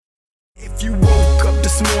If you woke up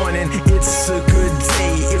this morning, it's a good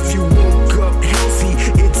day. If you woke up healthy,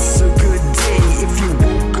 it's a good day. If you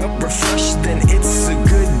woke up refreshed, then it's a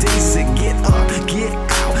good day. So get up, get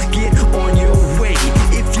out, get on your way.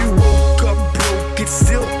 If you woke up broke, it's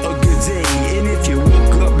still a good day. And if you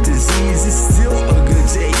woke up diseased, it's still a good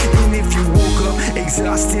day. And if you woke up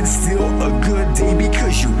exhausted, still a good day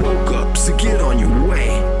because you woke up. So get on your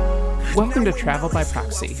way. Welcome to Travel by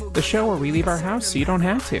Proxy, the show where we leave our house so you don't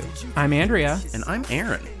have to. I'm Andrea. And I'm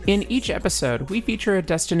Aaron. In each episode, we feature a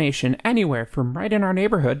destination anywhere from right in our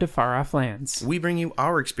neighborhood to far-off lands. We bring you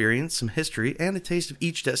our experience, some history, and a taste of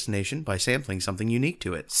each destination by sampling something unique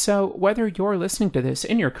to it. So, whether you're listening to this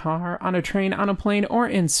in your car, on a train, on a plane, or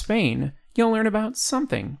in Spain, you'll learn about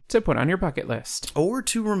something to put on your bucket list. Or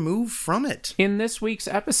to remove from it. In this week's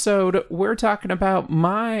episode, we're talking about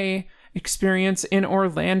my experience in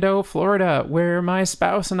Orlando, Florida, where my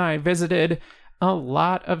spouse and I visited a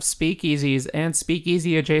lot of speakeasies and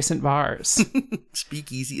speakeasy adjacent bars.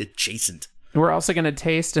 Speakeasy adjacent. We're also going to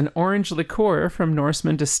taste an orange liqueur from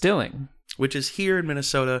Norseman Distilling, which is here in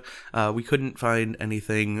Minnesota. We couldn't find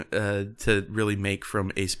anything to really make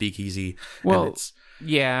from a speakeasy. Well,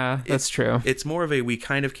 yeah, that's true. It's more of we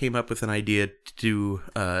kind of came up with an idea to do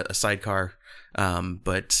a sidecar,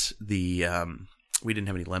 but we didn't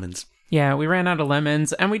have any lemons. Yeah, we ran out of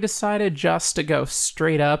lemons, and we decided just to go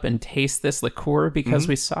straight up and taste this liqueur because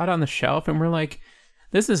we saw it on the shelf, and we're like,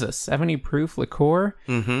 this is a 70 proof liqueur,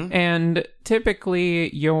 and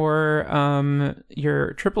typically your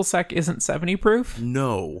triple sec isn't 70 proof.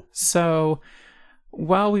 No. So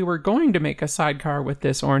while we were going to make a sidecar with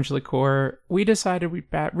this orange liqueur, we decided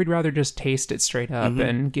we'd rather just taste it straight up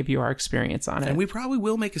and give you our experience on it. And we probably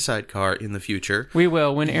will make a sidecar in the future. We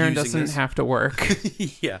will, when Aaron doesn't have to work.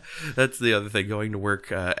 Yeah, that's the other thing. Going to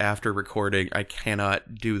work after recording, I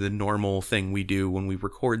cannot do the normal thing we do when we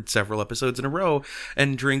record several episodes in a row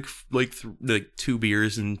and drink like 2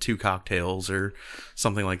 beers and 2 cocktails or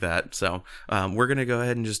something like that. So we're going to go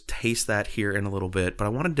ahead and just taste that here in a little bit. But I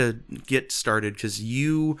wanted to get started because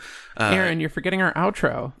Aaron, you're forgetting our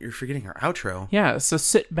outro. You're forgetting our outro? Yeah, so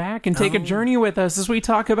sit back and take a journey with us as we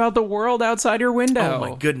talk about the world outside your window. Oh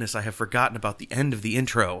my goodness, I have forgotten about the end of the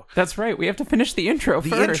intro. That's right, we have to finish the intro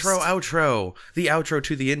first. The intro, outro. The outro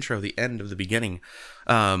to the intro, the end of the beginning.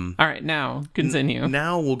 All right, now continue.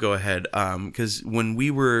 Now we'll go ahead, because when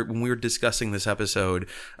we were discussing this episode,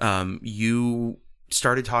 you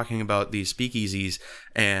started talking about these speakeasies,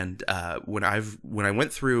 and when I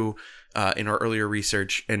went through in our earlier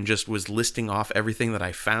research and just was listing off everything that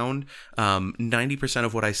I found, 90%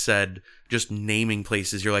 of what I said, just naming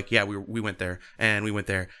places, you're like, yeah, we went there, and we went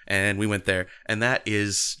there, and we went there, and that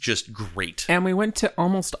is just great. And we went to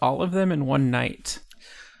almost all of them in one night.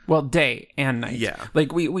 Well, day and night. Yeah.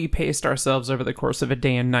 Like, we paced ourselves over the course of a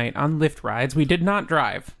day and night on Lyft rides. We did not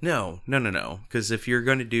drive. No. Because if you're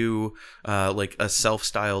going to do, like, a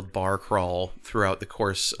self-styled bar crawl throughout the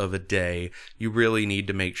course of a day, you really need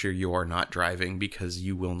to make sure you are not driving because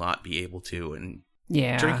you will not be able to. And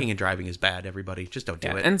yeah, drinking and driving is bad, everybody. Just don't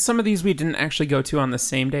do it. And some of these we didn't actually go to on the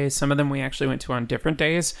same day. Some of them we actually went to on different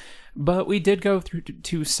days. But we did go through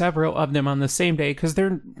to several of them on the same day because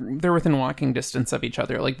they're within walking distance of each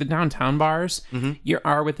other. Like the downtown bars, you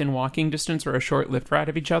are within walking distance or a short Lyft ride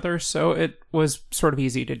of each other. So it was sort of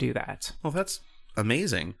easy to do that. Well, that's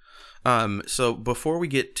amazing. So before we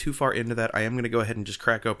get too far into that, I am going to go ahead and just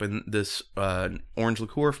crack open this orange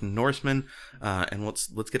liqueur from Norseman, and let's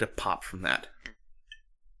get a pop from that.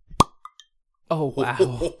 Oh, wow.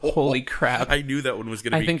 Holy crap. I knew that one was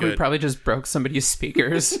going to be good. I think we probably just broke somebody's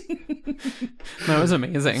speakers. That was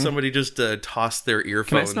amazing. Somebody just tossed their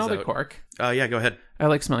earphones out. Can I smell the cork? Yeah, go ahead. I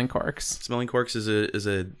like smelling corks. Smelling corks is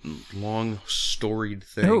a long, storied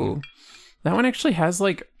thing. Oh, that one actually has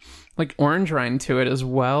like orange rind to it as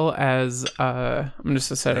well as, I'm just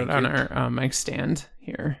going to set it on our mic stand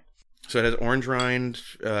here. So it has orange rind.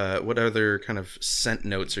 What other kind of scent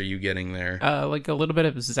notes are you getting there? Like a little bit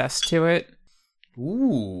of zest to it.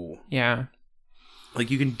 Ooh. Yeah.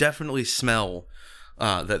 Like you can definitely smell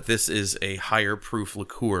that this is a higher proof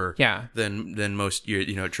liqueur than most,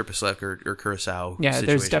 triple sec or curacao. Yeah, situation.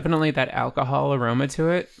 There's definitely that alcohol aroma to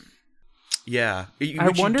it. Yeah. I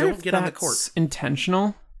wonder if that's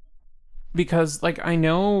intentional. Because, like, I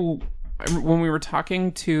know when we were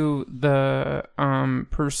talking to the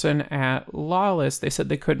person at Lawless, they said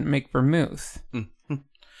they couldn't make vermouth. Mm-hmm.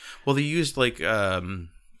 Well, they used, like...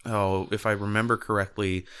 if I remember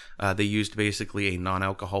correctly, they used basically a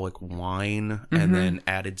non-alcoholic wine and then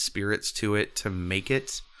added spirits to it to make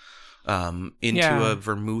it into a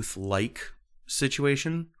vermouth-like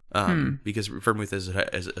situation. Because vermouth is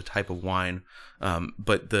a type of wine,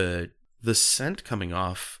 but the the scent coming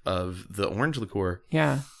off of the orange liqueur.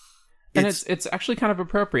 Yeah. And it's actually kind of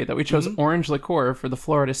appropriate that we chose orange liqueur for the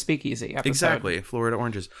Florida Speakeasy episode. Exactly, Florida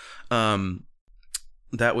oranges.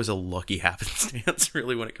 That was a lucky happenstance,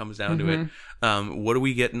 really, when it comes down to it. What are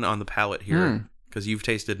we getting on the palate here? Because you've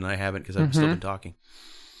tasted and I haven't, because I've still been talking.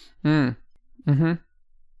 I'm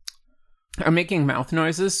making mouth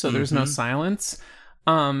noises, so there's no silence.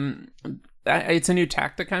 It's a new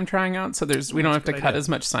tactic I'm trying out, so we don't have to cut as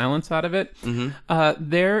much silence out of it.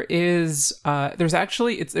 There's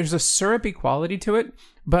a syrupy quality to it,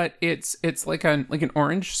 but it's like an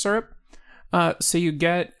orange syrup. So you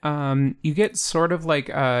get sort of like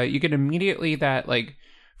you get immediately that like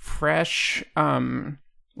fresh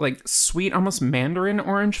like sweet, almost mandarin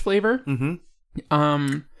orange flavor.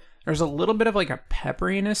 There's a little bit of like a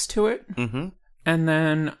pepperiness to it. And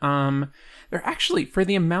then there actually, for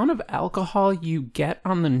the amount of alcohol you get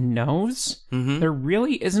on the nose, there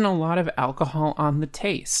really isn't a lot of alcohol on the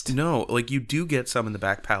taste. No, like you do get some in the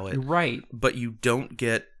back palate. Right. But you don't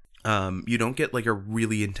get like a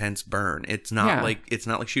really intense burn. It's not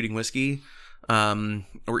like shooting whiskey.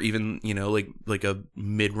 Or even, like a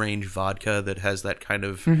mid-range vodka that has that kind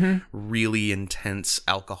of really intense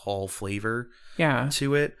alcohol flavor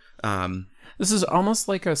to it. This is almost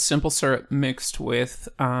like a simple syrup mixed with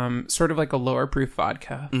sort of like a lower proof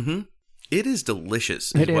vodka. It is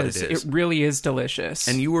delicious. It is. It really is delicious.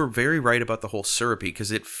 And you were very right about the whole syrupy, because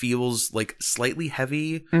it feels like slightly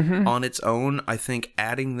heavy on its own. I think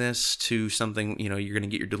adding this to something, you're going to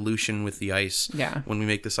get your dilution with the ice when we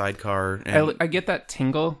make the sidecar. And I get that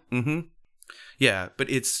tingle. Yeah, but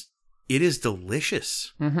it is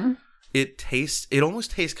delicious. It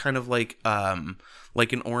almost tastes kind of like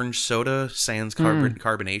an orange soda sans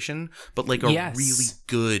carbonation, but like a really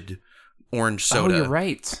good orange soda. Oh, you're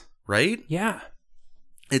right. Right? Yeah.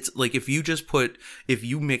 It's like if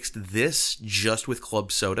you mixed this just with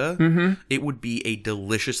club soda, it would be a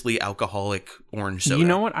deliciously alcoholic orange soda. You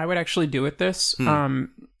know what I would actually do with this?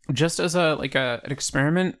 Just as an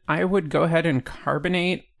experiment, I would go ahead and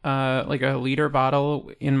carbonate like a liter bottle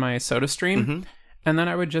in my soda stream, and then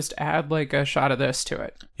I would just add like a shot of this to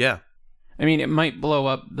it. Yeah. I mean, it might blow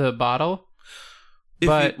up the bottle.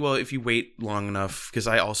 If you wait long enough, because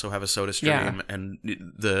I also have a soda stream, and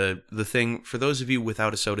the thing for those of you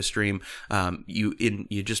without a soda stream,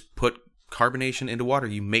 you just put carbonation into water.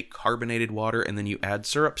 You make carbonated water, and then you add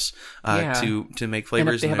syrups to make flavors.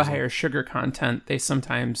 And if they have a higher sugar content, they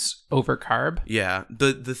sometimes overcarb. Yeah,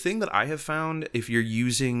 the thing that I have found, if you're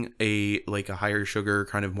using a higher sugar,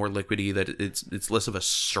 kind of more liquidy, that it's less of a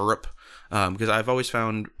syrup, because I've always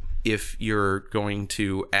found, if you're going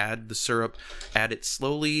to add the syrup, add it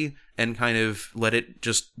slowly and kind of let it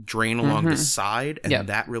just drain along the side, and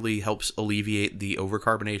that really helps alleviate the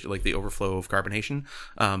overcarbonation, like the overflow of carbonation.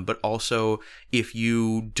 But also, if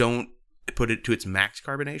you don't put it to its max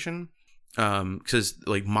carbonation, because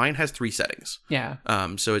like mine has 3 settings. Yeah.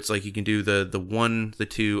 So it's like you can do the 1, the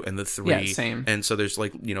 2, and the 3. Yeah, same. And so there's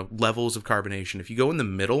like, levels of carbonation. If you go in the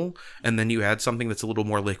middle and then you add something that's a little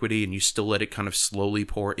more liquidy and you still let it kind of slowly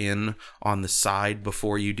pour in on the side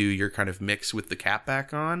before you do your kind of mix with the cap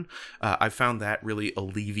back on, I found that really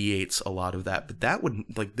alleviates a lot of that.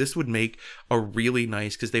 But this would make a really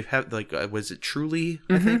nice, because they've had was it Truly,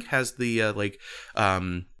 I think, has the like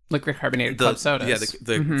the carbonated club sodas. Yeah,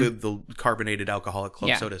 the carbonated alcoholic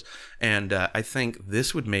club sodas. And I think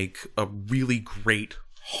this would make a really great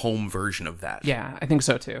home version of that. Yeah, I think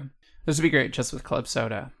so too. This would be great just with club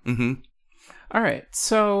soda. All right,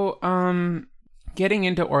 so getting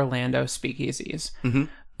into Orlando speakeasies.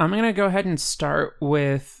 I'm going to go ahead and start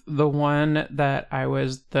with the one that I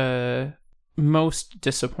was the most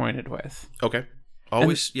disappointed with. Okay.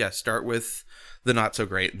 Start with the not so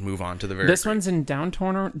great and move on to the very This great. one's in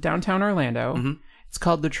downtown Orlando. It's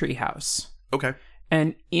called the Treehouse. Okay.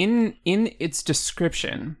 And in its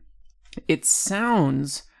description, it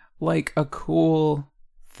sounds like a cool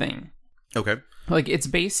thing. Okay. Like, it's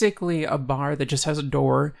basically a bar that just has a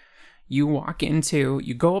door you walk into,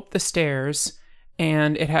 you go up the stairs,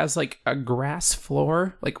 and it has like a grass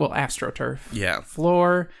floor, AstroTurf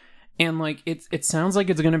floor. And like it sounds like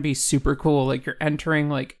it's gonna be super cool. Like you're entering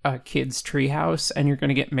like a kid's treehouse and you're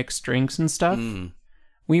gonna get mixed drinks and stuff.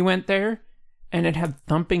 We went there and it had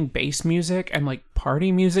thumping bass music and like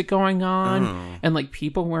party music going on, and like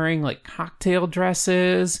people wearing like cocktail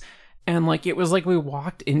dresses, and like it was like we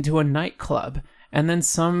walked into a nightclub, and then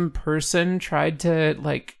some person tried to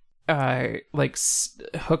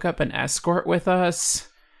hook up an escort with us.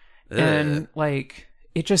 And like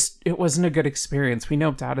it wasn't a good experience. We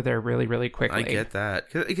noped out of there really, really quickly. I get that.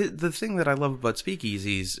 'Cause the thing that I love about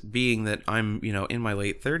speakeasies, being that I'm, in my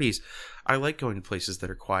late 30s, I like going to places that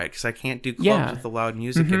are quiet because I can't do clubs with the loud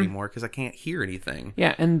music anymore because I can't hear anything.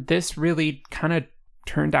 Yeah, and this really kind of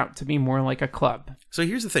turned out to be more like a club. So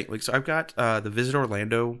here's the thing. So I've got the Visit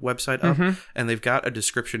Orlando website up, and they've got a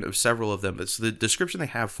description of several of them. But so the description they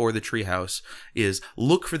have for the Treehouse is,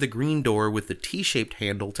 look for the green door with the T-shaped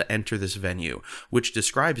handle to enter this venue, which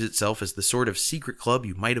describes itself as the sort of secret club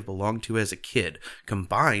you might have belonged to as a kid,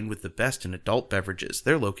 combined with the best in adult beverages.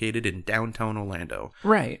 They're located in downtown Orlando.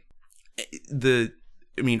 Right.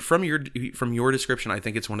 From your description, I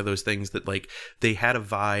think it's one of those things that, like, they had a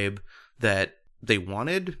vibe that they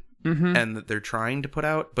wanted and that they're trying to put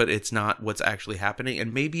out, but it's not what's actually happening.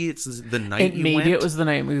 And maybe it's the night you went. Maybe it was the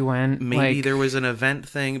night we went. Maybe there was an event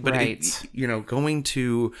thing, but right. Going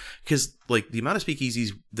to, because like the amount of speakeasies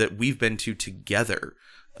that we've been to together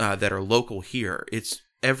that are local here, it's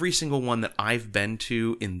every single one that I've been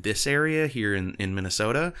to in this area here in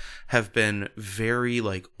Minnesota have been very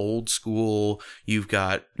like old school. You've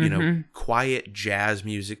got, quiet jazz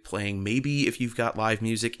music playing. Maybe if you've got live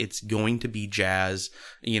music, it's going to be jazz,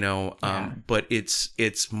 but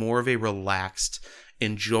it's more of a relaxed,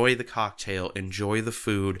 enjoy the cocktail, enjoy the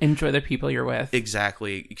food, enjoy the people you're with.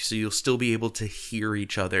 Exactly. So you'll still be able to hear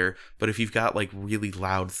each other. But if you've got like really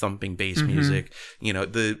loud thumping bass music,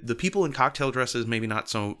 the people in cocktail dresses, maybe not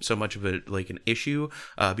so much of an issue,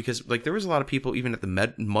 because like there was a lot of people even at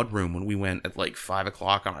the mud room when we went at like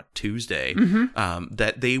 5:00 on a Tuesday,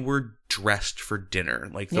 that they were dressed for dinner,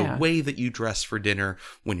 like the way that you dress for dinner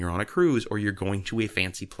when you're on a cruise or you're going to a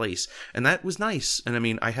fancy place. And that was nice. And I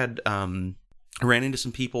mean, I had I ran into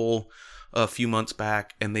some people a few months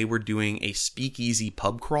back, and they were doing a speakeasy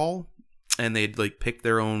pub crawl, and they'd like pick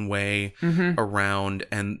their own way around,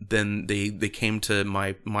 and then they came to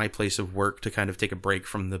my place of work to kind of take a break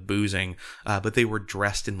from the boozing, but they were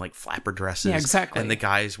dressed in like flapper dresses. Yeah, exactly. And the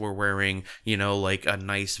guys were wearing, like a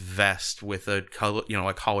nice vest with a color,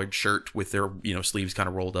 a collared shirt with their, sleeves kind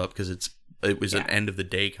of rolled up because it was an end of the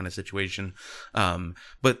day kind of situation.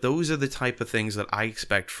 But those are the type of things that I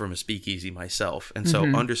expect from a speakeasy myself. And so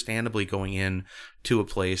understandably going in to a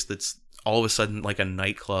place that's all of a sudden like a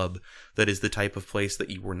nightclub that is the type of place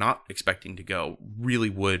that you were not expecting to go really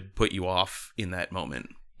would put you off in that moment.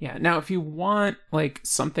 Yeah. Now, if you want like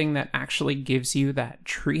something that actually gives you that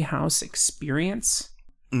treehouse experience,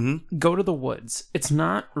 go to the Woods. It's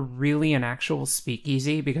not really an actual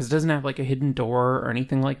speakeasy because it doesn't have like a hidden door or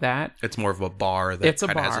anything like that. It's more of a bar that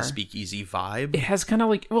kind of has a speakeasy vibe. It has kind of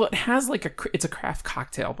like, well, it has like it's a craft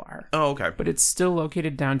cocktail bar. Oh, okay. But it's still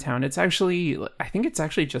located downtown. It's actually, I think it's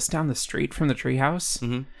actually just down the street from the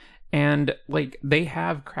Treehouse. And like they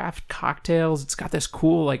have craft cocktails. It's got this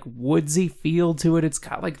cool like woodsy feel to it. It's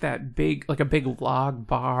got like that big, like a big log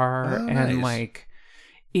bar. Oh, and nice. like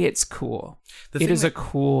it's cool. It is a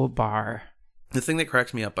cool bar. The thing that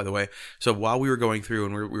cracks me up, by the way, so while we were going through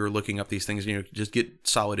and we were looking up these things, just get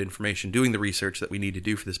solid information, doing the research that we need to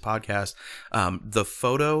do for this podcast, the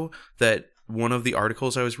photo that one of the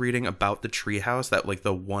articles I was reading about the treehouse, that like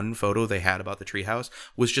the one photo they had about the treehouse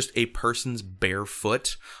was just a person's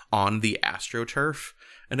barefoot on the AstroTurf.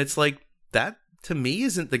 And it's like, that to me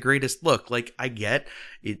isn't the greatest look. Like, I get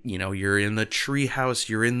it, you're in the treehouse,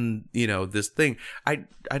 you're in, this thing. I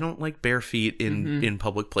don't like bare feet in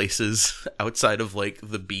public places outside of like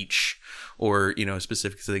the beach or,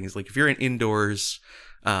 specific things. Like if you're indoors,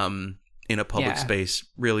 in a public space,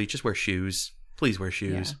 really just wear shoes. Please wear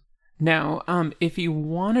shoes. Yeah. Now, if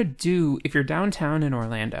you're downtown in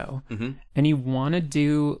Orlando and you want to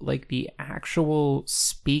do like the actual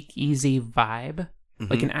speakeasy vibe,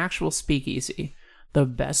 like an actual speakeasy, the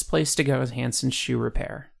best place to go is Hanson's Shoe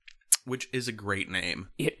Repair. Which is a great name.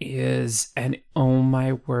 It is. And oh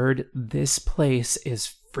my word, this place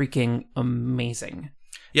is freaking amazing.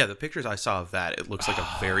 Yeah, the pictures I saw of that, it looks like a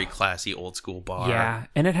very classy old school bar. Yeah,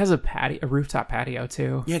 and it has a rooftop patio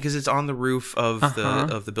too. Yeah, because it's on the roof of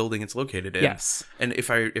the building it's located in. Yes. And if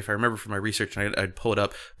I remember from my research, and I'd pull it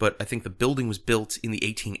up, but I think the building was built in the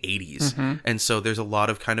 1880s, and so there's a lot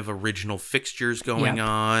of kind of original fixtures going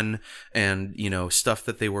on, and stuff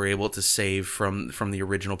that they were able to save from the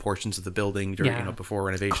original portions of the building during before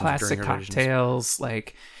renovations. Classic during renovations. Cocktails,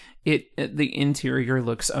 like the interior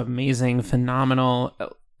looks amazing, phenomenal.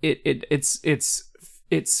 It's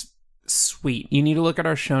sweet. You need to look at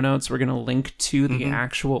our show notes. We're going to link to the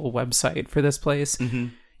actual website for this place.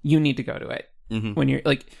 You need to go to it. When you're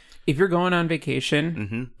like, if you're going on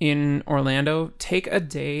vacation in Orlando, take a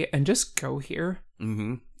day and just go here.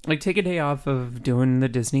 Like take a day off of doing the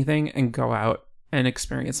Disney thing and go out and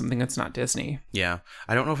experience something that's not Disney. Yeah.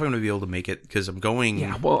 I don't know if I'm going to be able to make it because I'm going.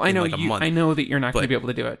 Yeah, well, I in know like a month. I know that you're not going to be able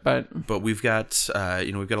to do it, but We've got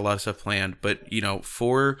we've got a lot of stuff planned. But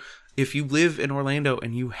for if you live in Orlando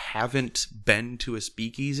and you haven't been to a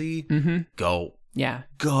speakeasy, go. yeah.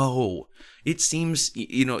 Go. It seems,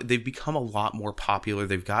 they've become a lot more popular.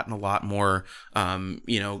 They've gotten a lot more,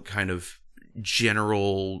 kind of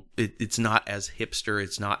general. It's not as hipster.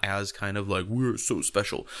 It's not as kind of like, we're so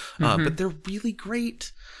special. But they're really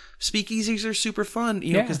great. Speakeasies are super fun,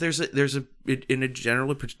 because there's in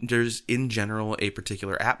general a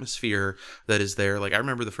particular atmosphere that is there. Like I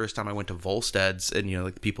remember the first time I went to Volstead's, and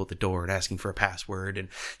like the people at the door and asking for a password and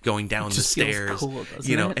going down the stairs, cool,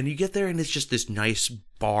 doesn't it? And you get there and it's just this nice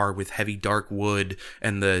bar with heavy dark wood,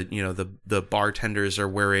 and the bartenders are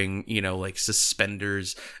wearing like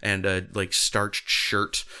suspenders and a like starched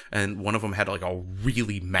shirt, and one of them had like a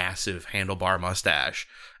really massive handlebar mustache.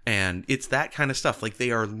 And it's that kind of stuff. Like they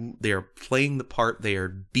are playing the part. They are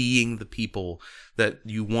being the people that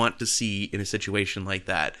you want to see in a situation like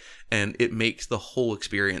that. And it makes the whole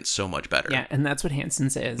experience so much better. Yeah, and that's what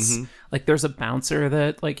Hanson's is. Like there's a bouncer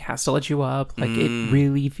that like has to let you up. Like it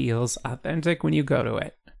really feels authentic when you go to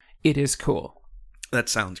it. It is cool. That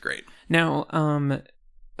sounds great. Now,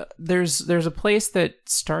 there's a place that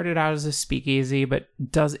started out as a speakeasy but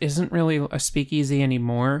isn't really a speakeasy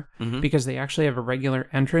anymore because they actually have a regular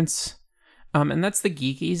entrance, and that's the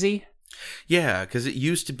Geek Easy. Yeah, because it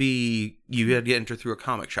used to be you had to enter through a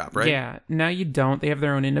comic shop, right? Yeah, now you don't. They have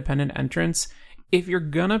their own independent entrance. If you're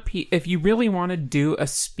if you really want to do a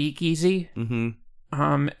speakeasy,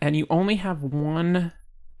 and you only have one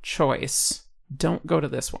choice, don't go to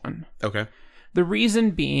this one. Okay. The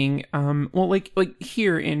reason being, like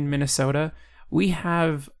here in Minnesota, we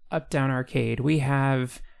have Up Down Arcade, we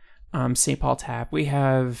have St. Paul Tap, we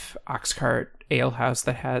have Oxcart Ale House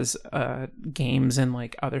that has games and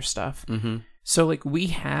like other stuff. So like we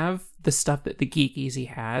have the stuff that the Geek Easy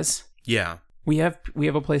has. Yeah. We have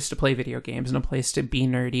a place to play video games and a place to be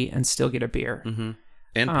nerdy and still get a beer.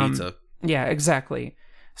 And pizza. Yeah, exactly.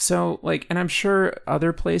 So like, and I'm sure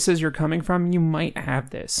other places you're coming from, you might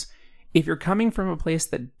have this. If you're coming from a place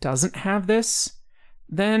that doesn't have this,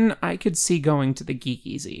 then I could see going to the Geek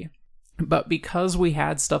Easy. But because we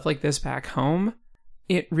had stuff like this back home,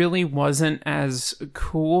 it really wasn't as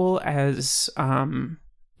cool as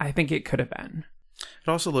I think it could have been. It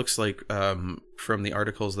also looks like, from the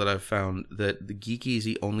articles that I've found, that the Geek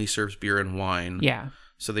Easy only serves beer and wine. Yeah.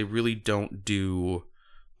 So they really don't do,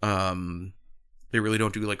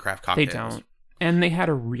 like craft cocktails. They don't. And they had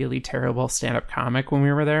a really terrible stand-up comic when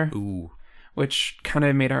we were there. Ooh. Which kind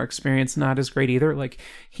of made our experience not as great either. Like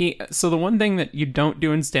so the one thing that you don't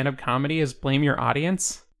do in stand-up comedy is blame your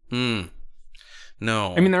audience. No.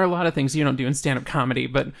 I mean, there are a lot of things you don't do in stand-up comedy,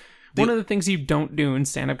 but one of the things you don't do in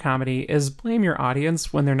stand-up comedy is blame your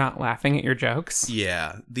audience when they're not laughing at your jokes.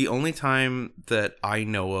 Yeah. The only time that I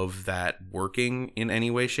know of that working in any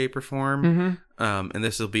way, shape, or form, and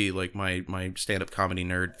this will be like my stand-up comedy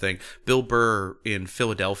nerd thing, Bill Burr in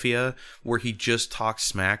Philadelphia, where he just talks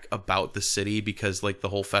smack about the city because like the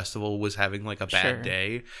whole festival was having like a bad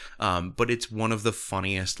day. But it's one of the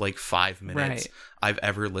funniest like 5 minutes I've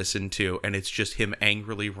ever listened to, and it's just him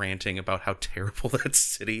angrily ranting about how terrible that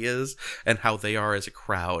city is and how they are as a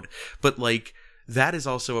crowd. But like that is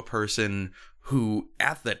also a person who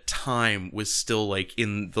at the time was still like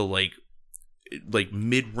in the like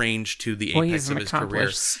mid-range to the apex of his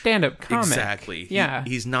career. Stand-up comic. Exactly. Yeah.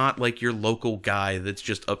 He's not like your local guy that's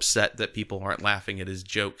just upset that people aren't laughing at his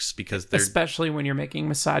jokes because they're... Especially when you're making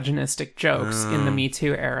misogynistic jokes in the Me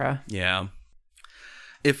Too era. Yeah.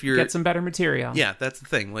 If you're... Get some better material. Yeah, that's the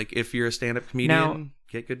thing. Like, if you're a stand-up comedian,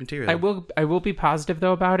 get good material. I will be positive,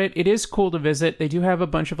 though, about it. It is cool to visit. They do have a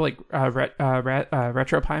bunch of, like,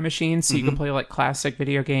 RetroPie machines, so you can play, like, classic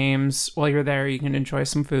video games. While you're there, you can enjoy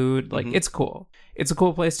some food. Like, it's cool. It's a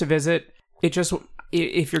cool place to visit. It just...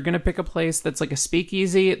 If you're going to pick a place that's like a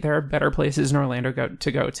speakeasy, there are better places in Orlando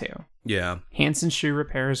to go to. Yeah. Hanson's Shoe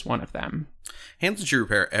Repair is one of them. Hanson's Shoe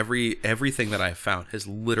Repair, everything that I've found has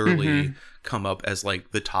literally come up as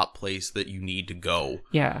like the top place that you need to go.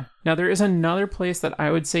 Yeah. Now there is another place that I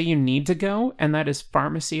would say you need to go, and that is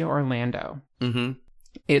Pharmacy Orlando.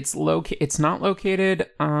 It's not located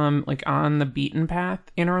like on the beaten path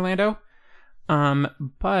in Orlando.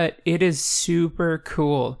 But it is super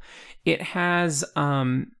cool. It has,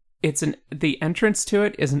 the entrance to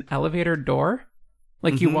it is an elevator door.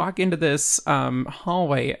 Like you walk into this,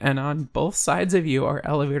 hallway, and on both sides of you are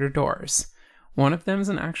elevator doors. One of them is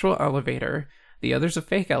an actual elevator. The other's a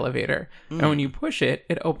fake elevator. And when you push it,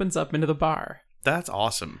 it opens up into the bar. That's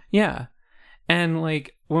awesome. Yeah. And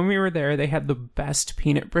like when we were there, they had the best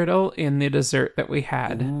peanut brittle in the dessert that we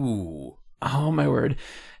had. Ooh. Oh my word.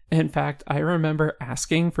 In fact, I remember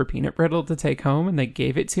asking for peanut brittle to take home and they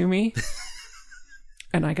gave it to me.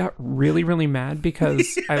 And I got really, really mad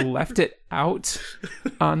because I left it out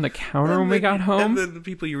on the counter when we got home. And then the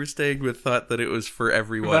people you were staying with thought that it was for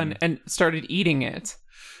everyone. And started eating it.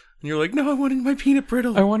 And you're like, no, I wanted my peanut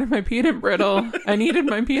brittle. I wanted my peanut brittle. I needed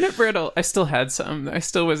my peanut brittle. I still had some. I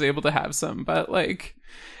still was able to have some. But like...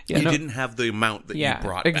 Yeah, you didn't have the amount that you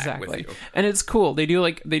brought back with you. And it's cool. They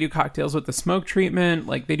do cocktails with the smoke treatment.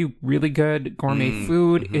 Like they do really good gourmet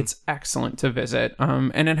food. Mm-hmm. It's excellent to visit.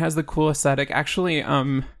 And it has the cool aesthetic. Actually,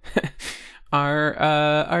 our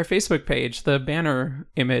Facebook page, the banner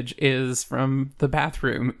image is from the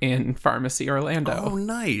bathroom in Pharmacy Orlando. Oh,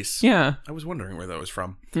 nice. Yeah. I was wondering where that was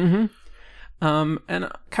from. Mm-hmm.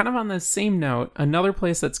 And kind of on the same note, another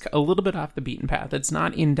place that's a little bit off the beaten path. It's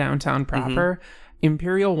not in downtown proper. Mm-hmm.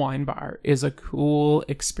 Imperial Wine Bar is a cool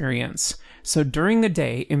experience. So during the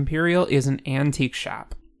day, Imperial is an antique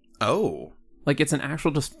shop. Oh. Like it's an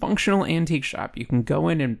actual just functional antique shop. You can go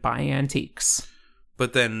in and buy antiques.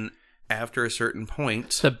 But then after a certain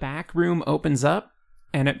point... the back room opens up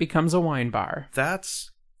and it becomes a wine bar.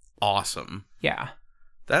 That's awesome. Yeah.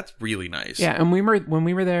 That's really nice. Yeah, and when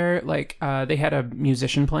we were there, like, they had a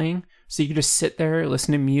musician playing. So you could just sit there,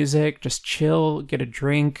 listen to music, just chill, get a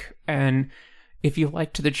drink, and... if you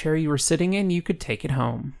liked the chair you were sitting in, you could take it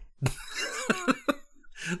home.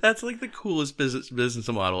 That's like the coolest business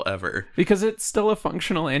model ever. Because it's still a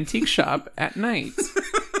functional antique shop at night.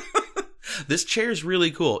 This chair's really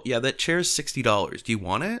cool. Yeah, that chair's $60. Do you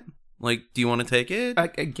want it? Like, do you want to take it? I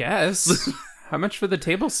guess. How much for the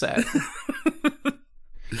table set?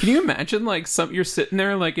 Can you imagine, like, you're sitting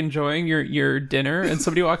there, like, enjoying your dinner, and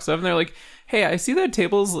somebody walks up and they're like, hey, I see that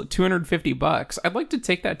table's $250. I'd like to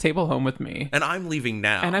take that table home with me. And I'm leaving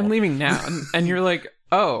now. And you're like,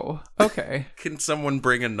 oh, okay. Can someone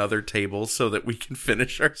bring another table so that we can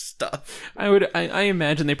finish our stuff? I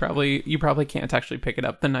imagine you probably can't actually pick it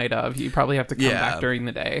up the night of. You probably have to come back during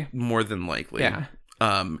the day. More than likely. Yeah.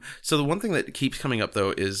 So the one thing that keeps coming up,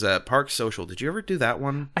 though, is Park Social. Did you ever do that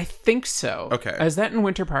one? I think so. Okay. Is that in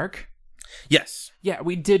Winter Park? Yes. Yeah,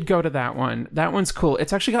 we did go to that one. That one's cool.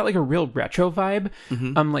 It's actually got like a real retro vibe,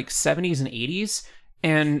 like 70s and 80s.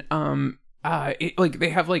 And they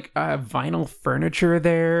have like vinyl furniture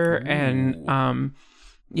there. Ooh. And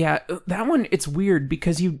yeah, that one, it's weird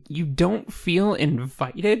because you don't feel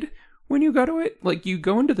invited when you go to it. Like you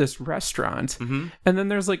go into this restaurant and then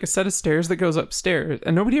there's like a set of stairs that goes upstairs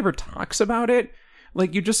and nobody ever talks about it.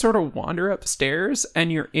 Like you just sort of wander upstairs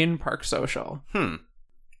and you're in Park Social.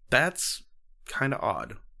 That's kind of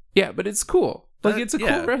odd. Yeah, but it's cool. Like it's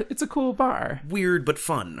a cool bar. Weird but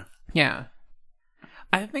fun. Yeah.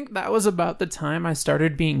 I think that was about the time I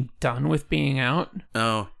started being done with being out.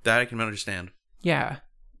 Oh, that I can understand. Yeah.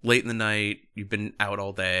 Late in the night, you've been out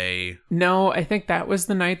all day. No, I think that was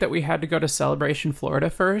the night that we had to go to Celebration Florida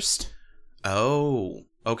first. Oh,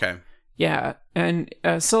 okay. Yeah, and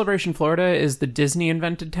Celebration Florida is the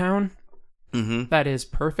Disney-invented town. That is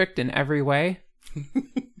perfect in every way.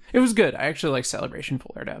 It was good. I actually like Celebration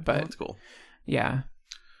Florida, but... that's cool. Yeah.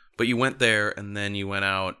 But you went there, and then you went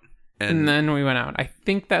out, and then we went out. I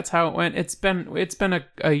think that's how it went. It's been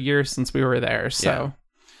a year since we were there, so...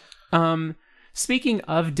 Yeah. Speaking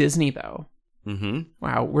of Disney, though,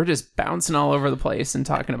 wow, we're just bouncing all over the place and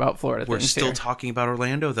talking about Florida We're things still here. talking about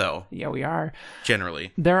Orlando, though. Yeah, we are.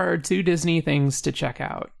 Generally. There are 2 Disney things to check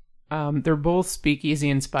out. They're both speakeasy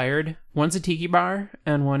inspired. One's a tiki bar,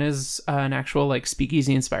 and one is an actual like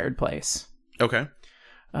speakeasy inspired place. Okay.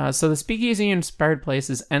 So the speakeasy inspired place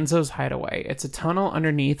is Enzo's Hideaway. It's a tunnel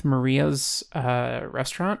underneath Maria's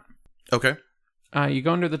restaurant. Okay. You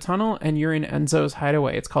go under the tunnel and you're in Enzo's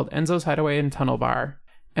Hideaway. It's called Enzo's Hideaway and Tunnel Bar.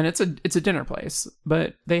 And it's a dinner place,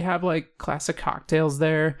 but they have like classic cocktails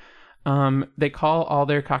there. They call all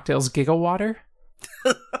their cocktails Gigawater.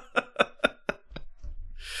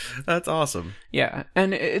 That's awesome. Yeah,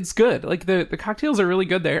 and it's good. Like the cocktails are really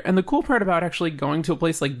good there. And the cool part about actually going to a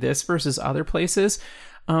place like this versus other places,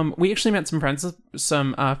 we actually met some friends,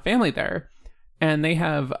 some family there, and they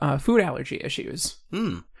have food allergy issues.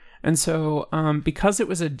 And so because it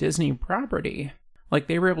was a Disney property, like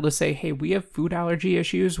they were able to say, hey, we have food allergy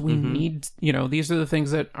issues. We need, these are the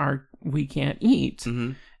things that we can't eat.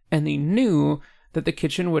 And they knew that the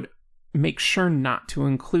kitchen would make sure not to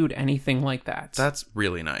include anything like that. That's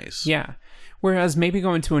really nice. Yeah. Whereas maybe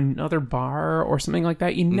going to another bar or something like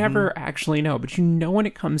that, you never actually know. But you know when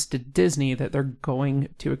it comes to Disney that they're going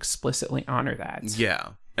to explicitly honor that. Yeah.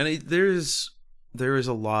 And there's there is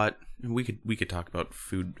a lot. We could talk about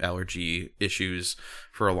food allergy issues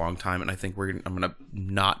for a long time, and I think I'm gonna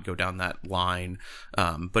not go down that line.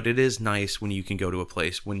 But it is nice when you can go to a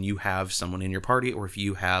place when you have someone in your party, or if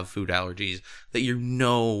you have food allergies, that you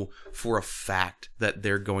know for a fact that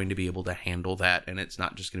they're going to be able to handle that, and it's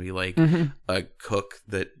not just gonna be like a cook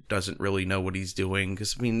that doesn't really know what he's doing.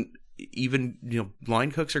 Because I mean, even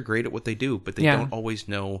line cooks are great at what they do, but they don't always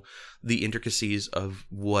know the intricacies of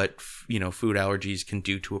what food allergies can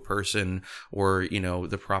do to a person, or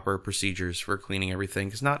the proper procedures for cleaning everything,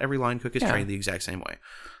 because not every line cook is trained the exact same way.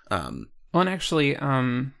 Well, and actually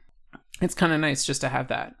it's kind of nice just to have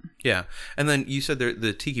that. Yeah. And then you said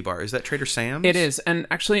the tiki bar, is that Trader Sam's? It is. And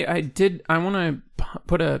actually I want to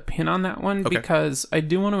put a pin on that one, because I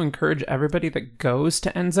do want to encourage everybody that goes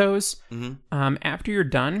to Enzo's, after you're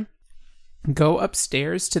done, go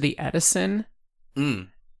upstairs to the Edison,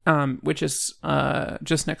 which is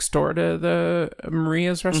just next door to the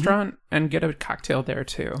Maria's restaurant, and get a cocktail there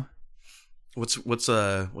too. What's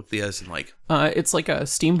the Edison like? It's like a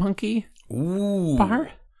steampunky bar.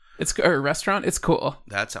 Or restaurant. It's cool.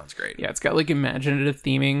 That sounds great. Yeah, it's got like imaginative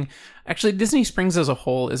theming. Actually, Disney Springs as a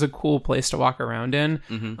whole is a cool place to walk around in.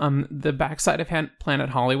 The backside of Planet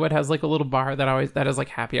Hollywood has like a little bar that has like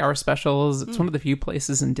happy hour specials. It's one of the few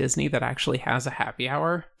places in Disney that actually has a happy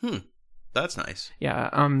hour. That's nice.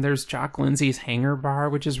 Yeah. There's Jock Lindsay's Hangar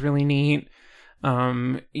Bar, which is really neat.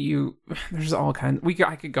 There's all kinds.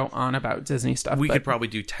 I could go on about Disney stuff. We could probably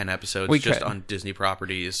do 10 episodes just on Disney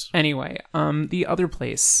properties. Anyway, the other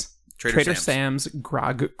place, Trader Sam's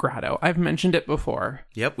Grog Grotto. I've mentioned it before.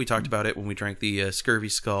 Yep, we talked about it when we drank the Scurvy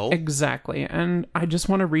Skull. Exactly, and I just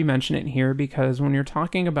want to re-mention it here, because when you're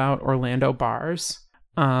talking about Orlando bars,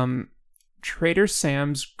 Trader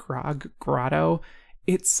Sam's Grog Grotto,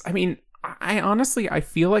 I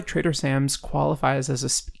feel like Trader Sam's qualifies as a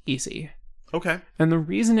speakeasy. Okay. And the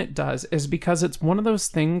reason it does is because it's one of those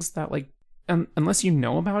things that, like, unless you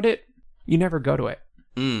know about it, you never go to it.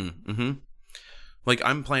 Like,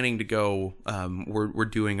 I'm planning to go, we're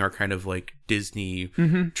doing our kind of, like, Disney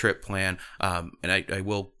trip plan, and I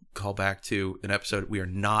will call back to an episode. We are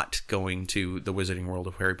not going to the Wizarding World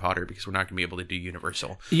of Harry Potter, because we're not going to be able to do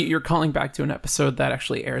Universal. You're calling back to an episode that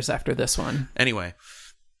actually airs after this one. Anyway,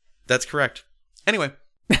 that's correct. Anyway.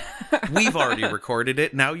 We've already recorded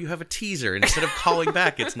it. Now you have a teaser. Instead of calling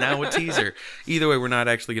back, it's now a teaser. Either way, we're not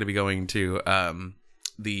actually going to be going to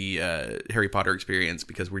the Harry Potter experience,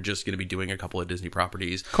 because we're just going to be doing a couple of Disney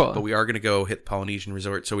properties. Cool. But we are going to go hit the Polynesian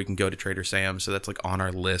Resort so we can go to Trader Sam's. So that's like on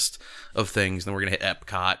our list of things. Then we're going to hit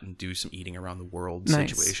Epcot and do some eating around the world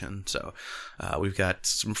situation. So we've got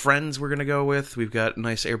some friends we're going to go with. We've got a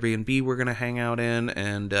nice Airbnb we're going to hang out in.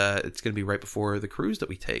 And it's going to be right before the cruise that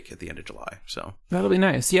we take at the end of July. So that'll be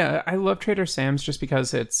nice. Yeah, I love Trader Sam's just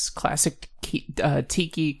because it's classic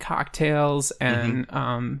tiki cocktails, and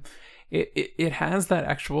It has that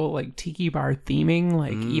actual like tiki bar theming,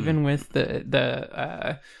 like even with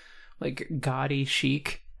the like gaudy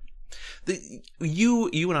chic. You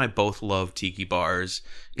and I both love tiki bars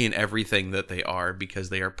in everything that they are, because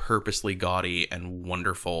they are purposely gaudy and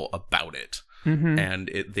wonderful about it.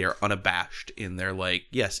 And they're unabashed in their, like,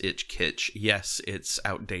 yes, it's kitsch, yes, it's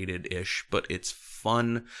outdated-ish, but it's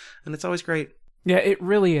fun, and it's always great. Yeah, it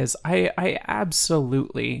really is. I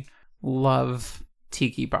absolutely love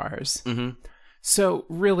tiki bars. So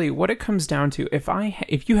really what it comes down to, if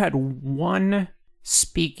you had one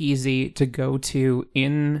speakeasy to go to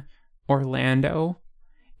in Orlando,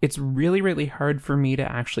 it's really, really hard for me to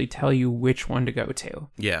actually tell you which one to go to.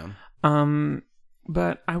 Yeah.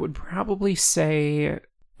 But I would probably say,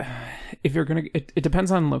 if you're gonna, it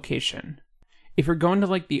depends on location. If you're going to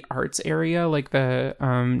like the arts area, like the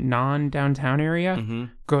non-downtown area,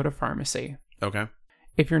 go to Pharmacy. Okay.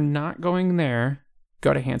 If you're not going there,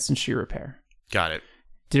 go to Hanson Shoe Repair. Got it.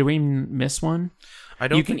 Did we miss one? I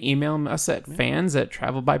don't. You can email us at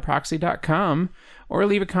fans@travelbyproxy.com, or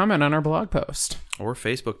leave a comment on our blog post or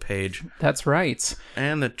Facebook page. That's right.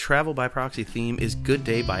 And the Travel by Proxy theme is Good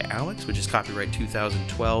Day by Alex, which is copyright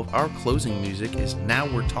 2012. Our closing music is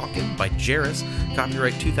Now We're Talking by Jairus,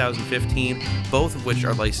 copyright 2015, both of which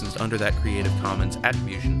are licensed under that Creative Commons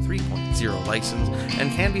Attribution 3.0 license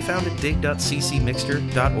and can be found at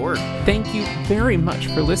dig.ccmixter.org. Thank you very much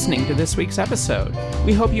for listening to this week's episode.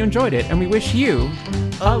 We hope you enjoyed it, and we wish you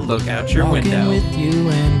a look out your Walking window. with you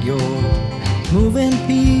and you're moving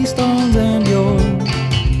pea stones and you're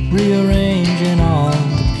rearranging all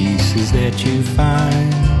the pieces that you find.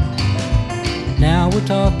 Now we're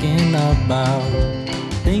talking about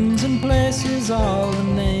things and places, all the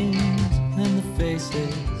names and the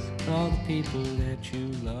faces, all the people that you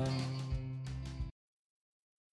love.